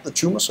attack the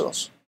tumor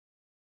cells.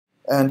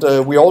 And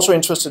we're also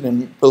interested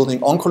in building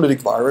oncolytic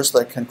virus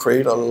that can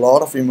create a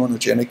lot of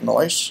immunogenic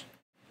noise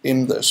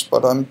in this.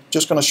 But I'm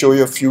just going to show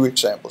you a few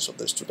examples of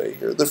this today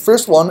here. The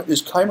first one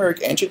is chimeric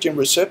antigen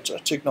receptor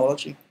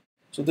technology.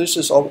 So this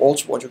is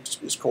also what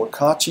is called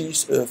CAR-T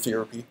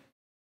therapy.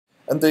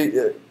 And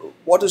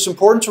what is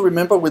important to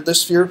remember with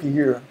this therapy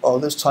here, or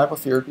this type of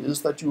therapy,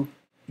 is that you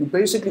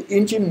basically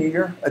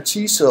engineer a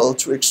T cell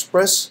to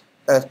express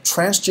a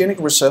transgenic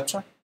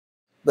receptor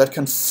that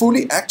can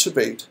fully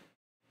activate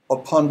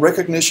upon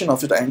recognition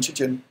of its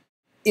antigen,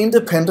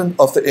 independent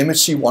of the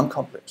MHC1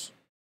 complex.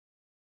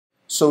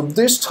 So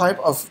this type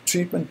of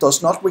treatment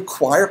does not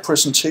require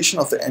presentation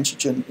of the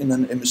antigen in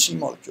an MHC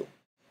molecule.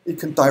 It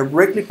can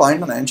directly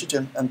bind an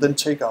antigen and then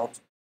take out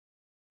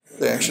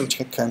the actual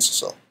cancer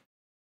cell.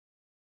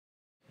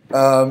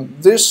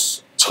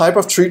 This type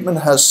of treatment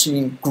has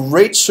seen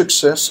great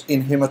success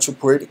in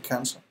hematopoietic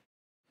cancer,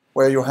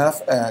 where you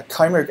have a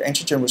chimeric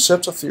antigen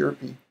receptor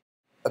therapy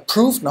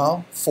approved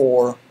now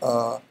for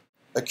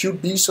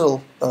acute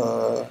B-cell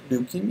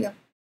leukemia,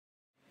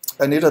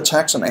 and it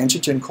attacks an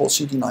antigen called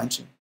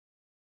CD19.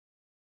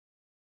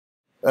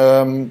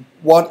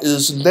 What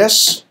is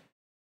less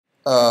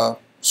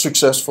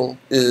successful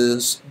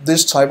is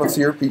this type of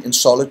therapy in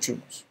solid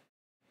tumors,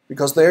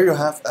 because there you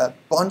have a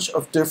bunch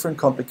of different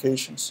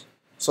complications,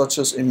 such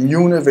as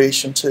immune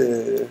evasion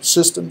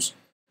systems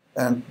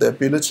and the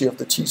ability of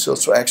the T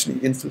cells to actually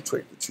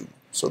infiltrate the tumor.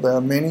 So there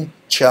are many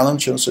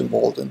challenges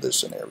involved in this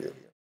scenario here.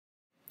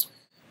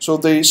 So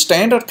the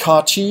standard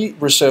CAR-T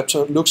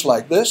receptor looks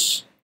like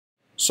this.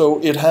 So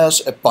it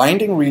has a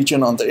binding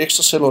region on the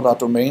extracellular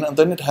domain, and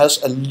then it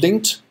has a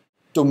linked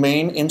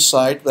domain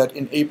inside that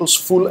enables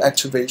full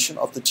activation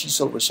of the T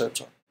cell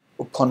receptor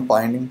upon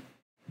binding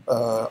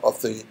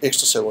of the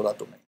extracellular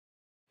domain.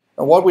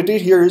 And what we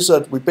did here is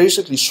that we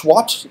basically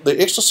swapped the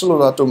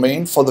extracellular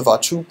domain for the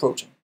VAR2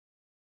 protein.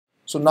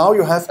 So now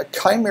you have a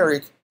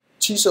chimeric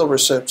T cell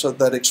receptor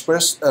that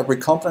expresses a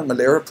recombinant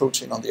malaria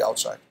protein on the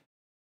outside.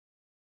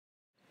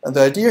 And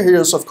the idea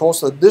here is, of course,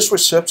 that this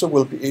receptor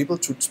will be able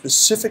to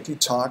specifically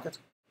target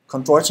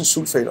chondroitin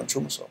sulfate on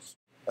tumor cells,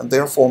 and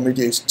therefore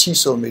mediates T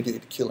cell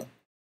mediated killing.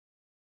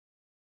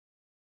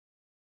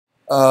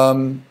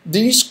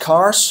 These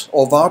CARs,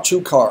 or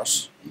VAR2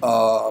 CARs,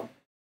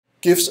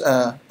 gives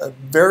a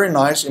very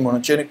nice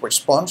immunogenic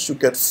response. You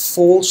get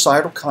full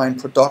cytokine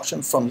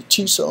production from the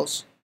T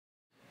cells,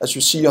 as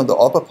you see on the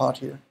upper part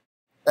here.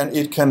 And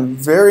it can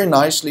very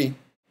nicely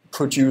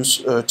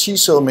produce T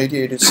cell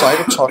mediated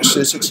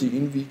cytotoxicity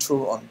in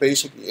vitro on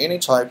basically any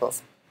type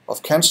of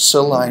cancer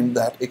cell line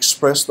that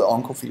express the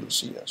oncophil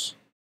CS.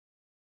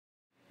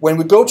 When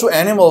we go to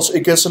animals,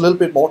 it gets a little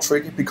bit more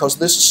tricky because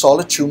this is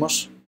solid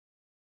tumors.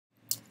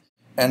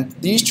 And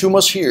these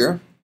tumors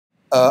here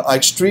are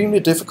extremely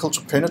difficult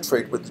to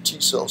penetrate with the T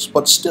cells,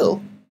 but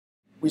still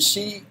we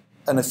see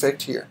an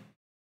effect here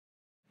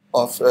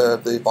of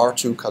the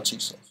VAR2 CAR T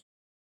cells.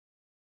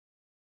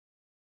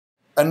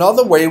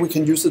 Another way we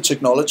can use the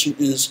technology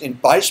is in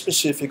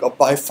bispecific or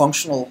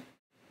bifunctional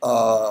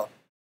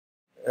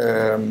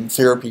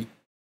therapy.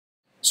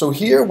 So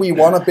here we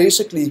want to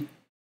basically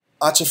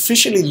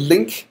artificially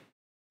link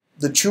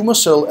the tumor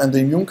cell and the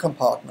immune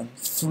compartment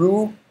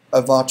through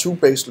a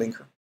VAR2-based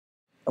linker.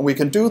 And we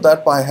can do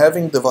that by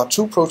having the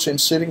VAR2 protein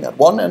sitting at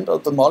one end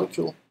of the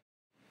molecule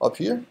up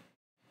here.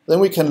 Then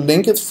we can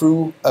link it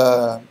through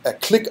a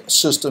click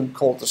system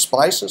called the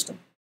SPY system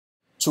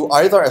to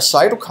either a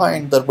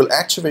cytokine that will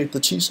activate the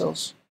T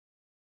cells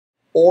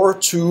or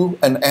to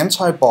an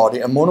antibody,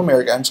 a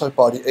monomeric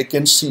antibody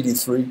against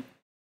CD3.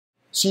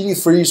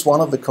 CD3 is one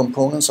of the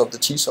components of the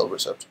T cell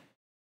receptor.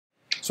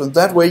 So in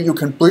that way you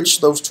can bridge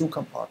those two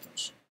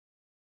compartments.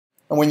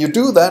 And when you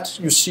do that,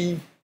 you see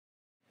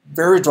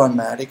very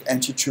dramatic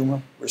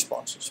anti-tumor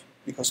responses,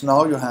 because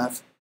now you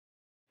have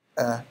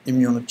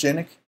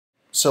immunogenic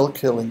cell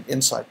killing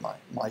inside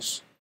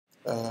mice.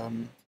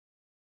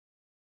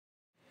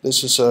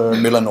 This is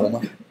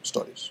melanoma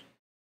studies.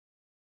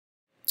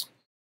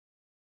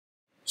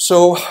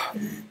 So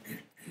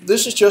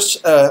this is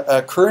just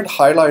a current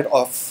highlight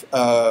of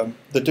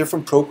the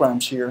different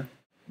programs here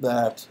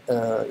that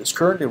is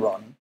currently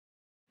running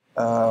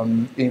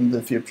in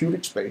the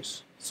therapeutic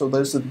space. So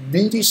there's the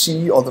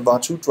VDC, or the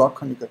VAR2 drug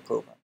conjugate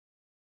program,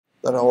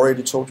 that I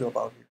already told you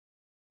about here.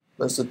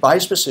 There's the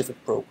bispecific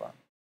program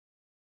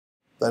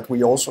that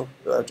we also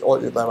that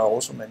I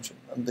also mentioned,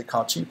 and the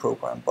CAR-T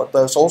program. But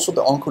there's also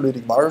the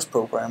oncolytic virus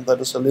program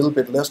that is a little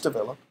bit less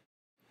developed.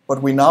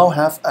 But we now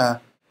have a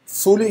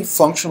fully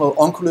functional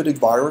oncolytic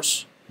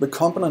virus,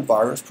 recombinant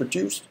virus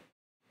produced,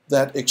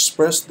 that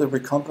express the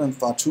recombinant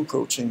VAR2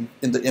 protein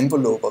in the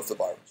envelope of the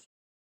virus.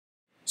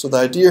 So the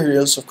idea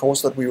here is, of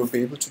course, that we will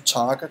be able to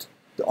target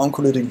the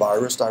oncolytic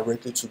virus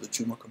directly to the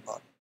tumor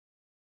compartment.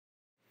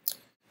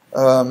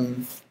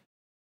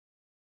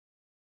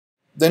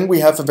 Then we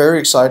have a very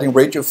exciting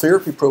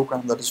radiotherapy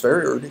program that is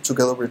very early,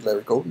 together with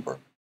Larry Goldenberg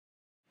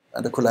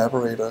and a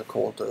collaborator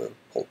called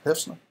Paul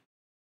Pevsner.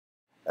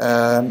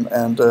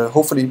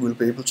 Hopefully we'll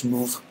be able to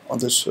move on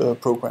this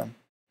program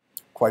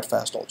quite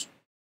fast also.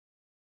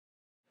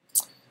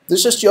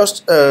 This is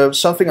just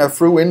something I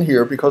threw in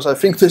here because I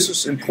think this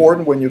is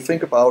important when you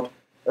think about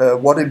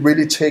what it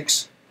really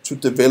takes to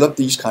develop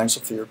these kinds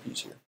of therapies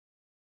here.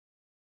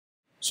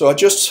 So I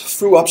just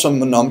threw up some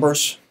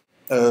numbers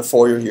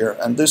for you here,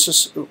 and this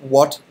is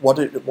what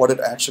it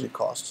actually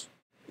costs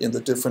in the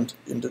different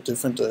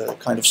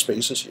kind of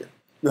spaces here.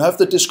 You have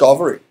the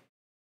discovery.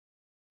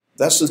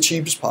 That's the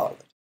cheapest part of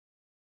it.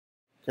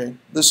 Okay,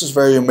 this is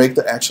where you make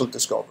the actual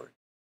discovery.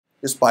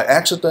 It's by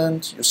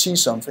accident, you see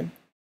something,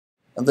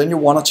 and then you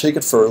want to take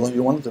it further,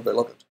 you want to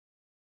develop it.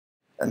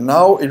 And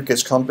now it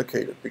gets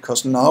complicated,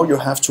 because now you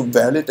have to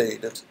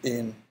validate it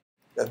in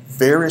a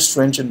very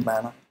stringent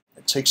manner.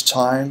 It takes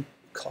time,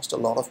 it costs a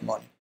lot of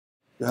money.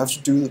 You have to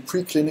do the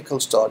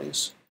preclinical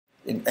studies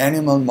in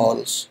animal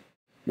models.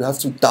 You have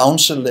to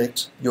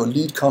down-select your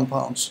lead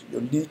compounds,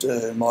 your lead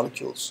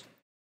molecules.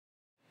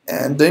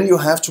 And then you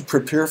have to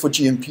prepare for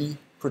GMP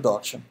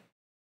production.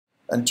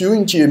 And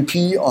doing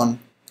GMP on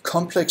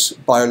complex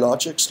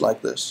biologics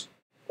like this,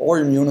 or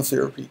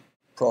immunotherapy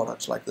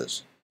products like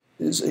this,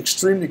 is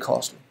extremely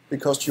costly,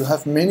 because you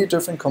have many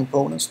different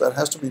components that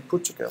has to be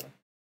put together.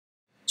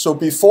 So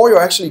before you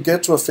actually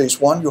get to a phase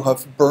 1, you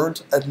have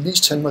burned at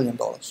least $10 million.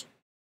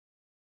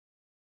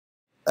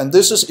 And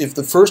this is if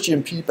the first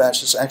GMP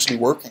batch is actually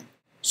working.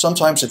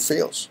 Sometimes it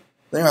fails.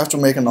 Then you have to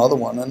make another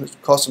one, and it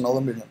costs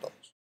another $1 million.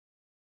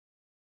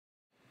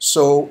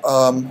 So,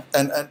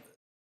 and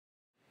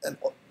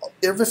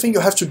everything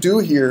you have to do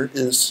here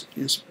is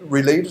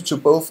related to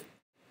both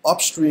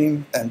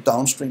upstream and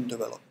downstream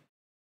development.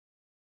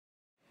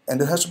 And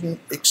it has to be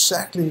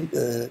exactly,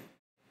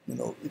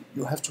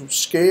 you have to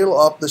scale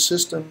up the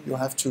system, you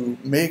have to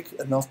make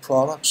enough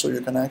product so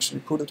you can actually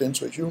put it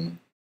into a human.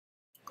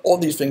 All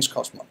these things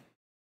cost money.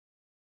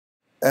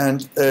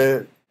 And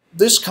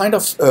this kind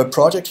of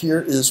project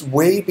here is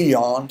way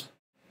beyond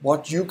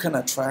what you can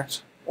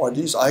attract, or at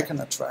least I can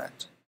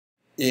attract,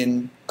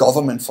 in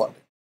government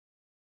funding.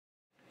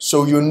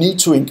 So you need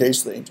to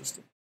engage the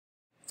industry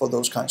for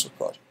those kinds of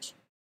projects.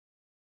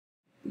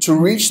 To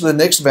reach the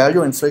next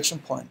value inflection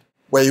point,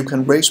 where you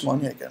can raise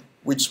money again,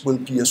 which will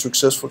be a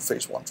successful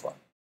phase 1 trial.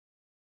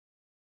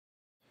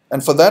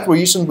 And for that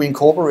reason, we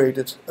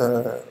incorporated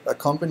a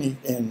company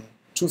in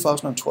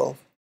 2012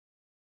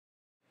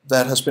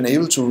 that has been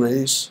able to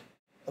raise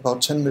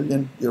about 10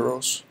 million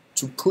euros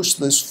to push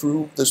this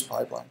through this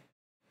pipeline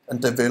and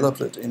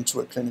develop it into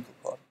a clinical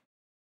product.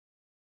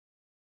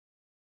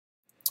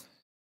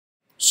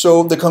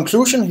 So the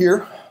conclusion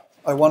here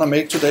I want to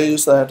make today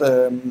is that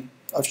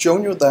I've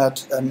shown you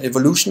that an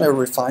evolutionary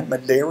refined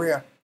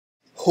malaria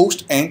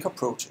host anchor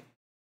protein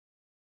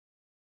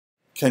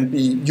can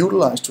be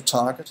utilized to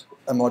target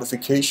a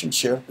modification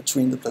shared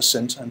between the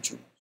placenta and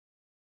tumor.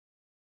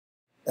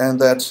 And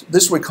that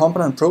this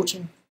recombinant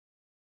protein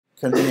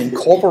can be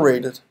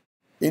incorporated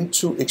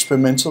into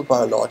experimental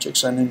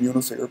biologics and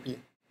immunotherapy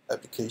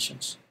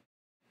applications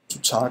to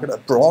target a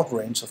broad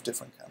range of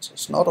different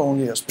cancers, not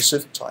only a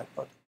specific type,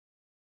 but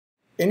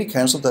any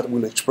cancer that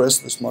will express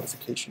this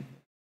modification.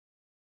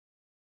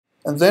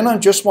 And then I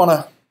just want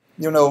to,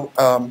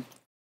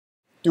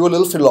 do a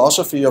little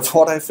philosophy of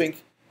what I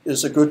think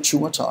is a good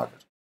tumor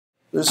target.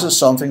 This is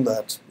something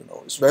that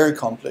is very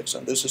complex,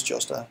 and this is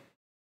just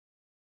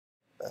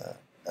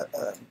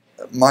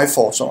my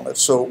thoughts on it.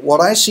 So what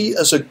I see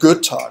as a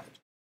good target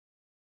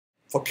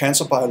for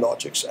cancer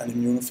biologics and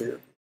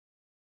immunotherapy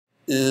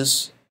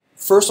is,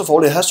 first of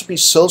all, it has to be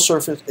cell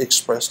surface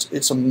expressed.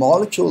 It's a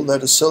molecule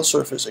that is cell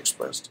surface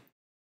expressed,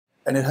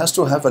 and it has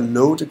to have a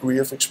low degree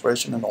of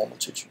expression in normal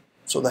tissue.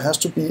 So there has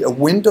to be a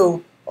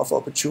window of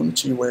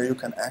opportunity where you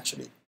can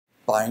actually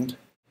bind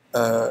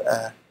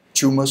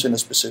tumors in a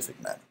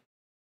specific manner.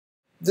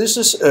 This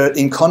is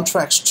in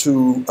contrast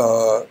to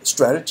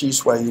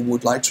strategies where you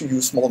would like to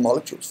use small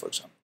molecules, for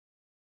example.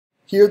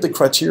 Here the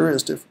criteria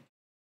is different,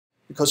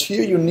 because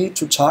here you need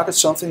to target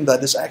something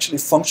that is actually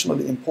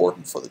functionally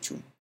important for the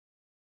tumor.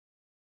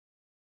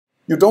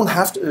 You don't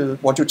have to,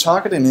 what you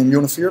target in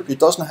immunotherapy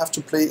doesn't have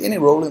to play any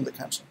role in the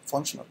cancer,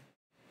 functionally.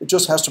 It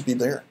just has to be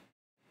there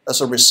as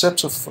a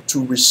receptor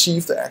to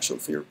receive the actual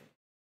therapy.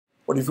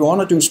 But if you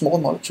want to do small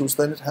molecules,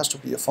 then it has to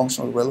be a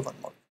functionally relevant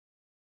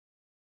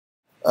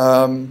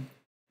molecule.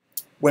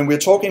 When we're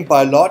talking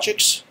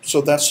biologics,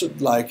 so that's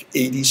like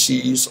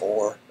ADCs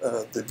or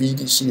the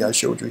VDC I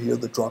showed you here,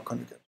 the drug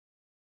conjugate,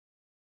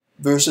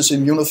 versus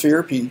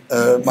immunotherapy.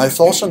 My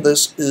thoughts on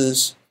this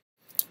is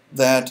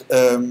that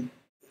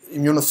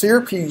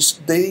immunotherapies,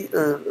 they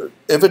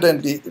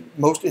evidently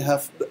mostly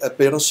have a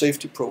better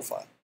safety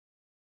profile.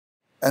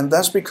 And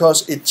that's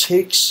because it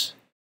takes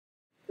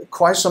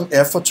quite some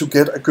effort to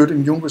get a good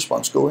immune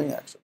response going,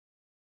 actually.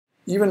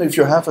 Even if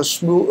you have a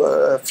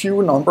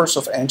few numbers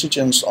of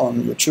antigens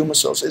on your tumor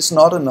cells, it's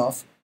not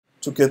enough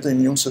to get the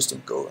immune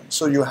system going.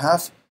 So you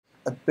have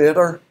a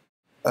better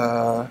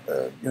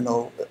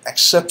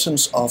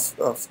acceptance of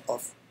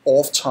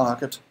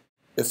off-target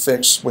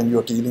effects when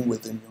you're dealing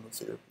with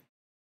immunotherapy.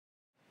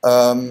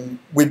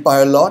 With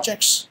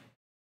biologics,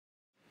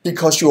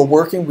 because you're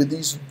working with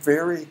these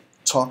very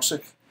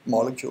toxic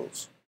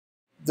molecules,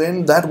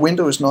 then that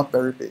window is not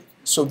very big.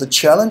 So the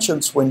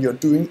challenges when you're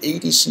doing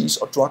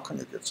ADCs or drug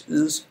conjugates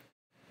is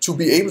to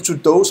be able to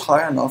dose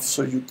high enough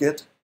so you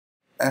get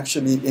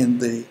actually in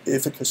the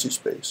efficacy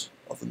space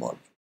of the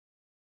molecule.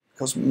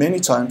 Because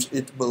many times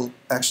it will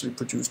actually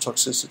produce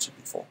toxicity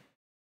before.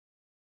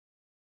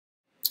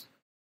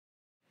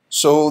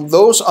 So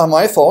those are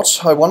my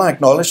thoughts. I want to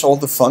acknowledge all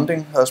the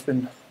funding. There's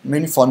been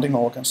many funding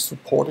organs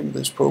supporting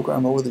this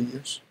program over the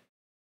years.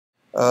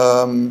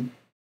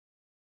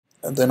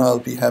 And then I'll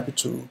be happy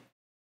to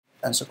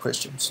answer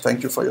questions.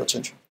 Thank you for your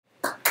attention.